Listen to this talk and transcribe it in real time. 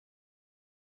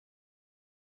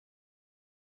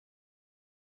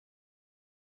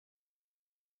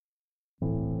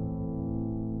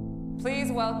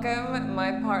Please welcome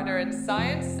my partner in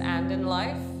science and in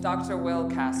life, Dr. Will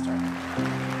Castor.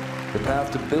 The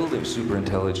path to building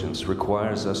superintelligence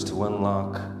requires us to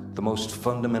unlock the most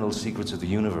fundamental secrets of the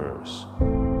universe.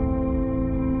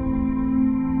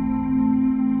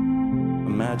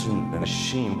 Imagine a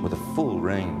machine with a full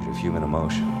range of human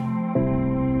emotion.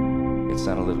 Its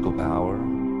analytical power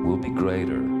will be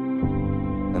greater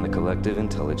than the collective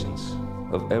intelligence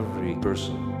of every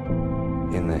person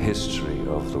in the history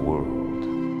of the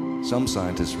world. Some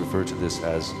scientists refer to this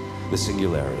as the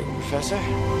singularity. Professor?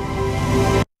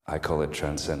 I call it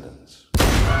transcendence.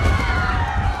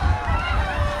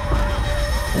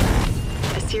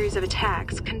 A series of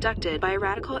attacks conducted by a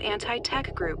radical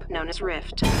anti-tech group known as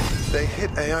Rift. They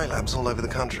hit AI labs all over the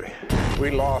country.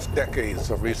 We lost decades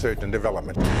of research and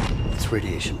development. It's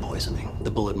radiation poisoning.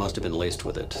 The bullet must have been laced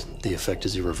with it. The effect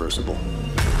is irreversible.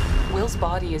 Will's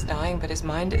body is dying, but his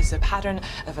mind is a pattern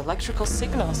of electrical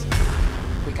signals.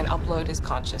 We can upload his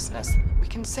consciousness. We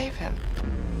can save him.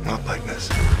 Not like this.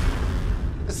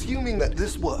 Assuming that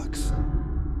this works,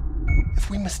 if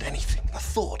we missed anything, a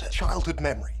thought, a childhood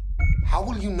memory, how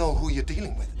will you know who you're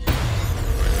dealing with?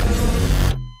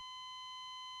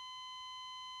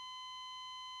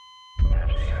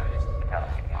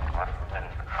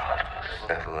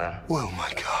 Evelyn, Oh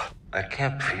my God. I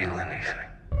can't feel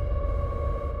anything.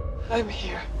 I'm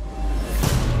here.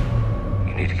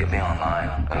 You need to get me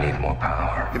online. I need more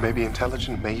power. It may be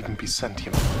intelligent, may even be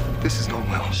sentient. This is not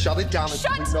well. Shut it down.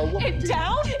 Shut we know what it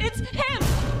down! It's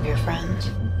him! Your friends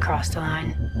crossed the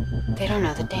line. They don't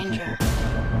know the danger.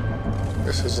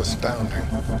 This is astounding.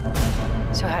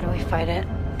 So how do we fight it?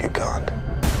 You can't.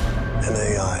 An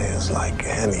AI is like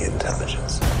any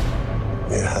intelligence.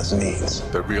 It has needs.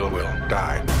 The real Will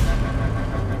died.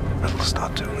 It will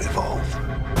start to evolve.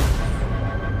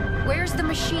 Where's the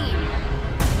machine?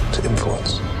 To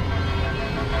influence.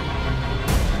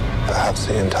 Perhaps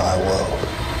the entire world.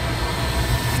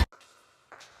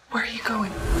 Where are you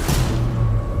going?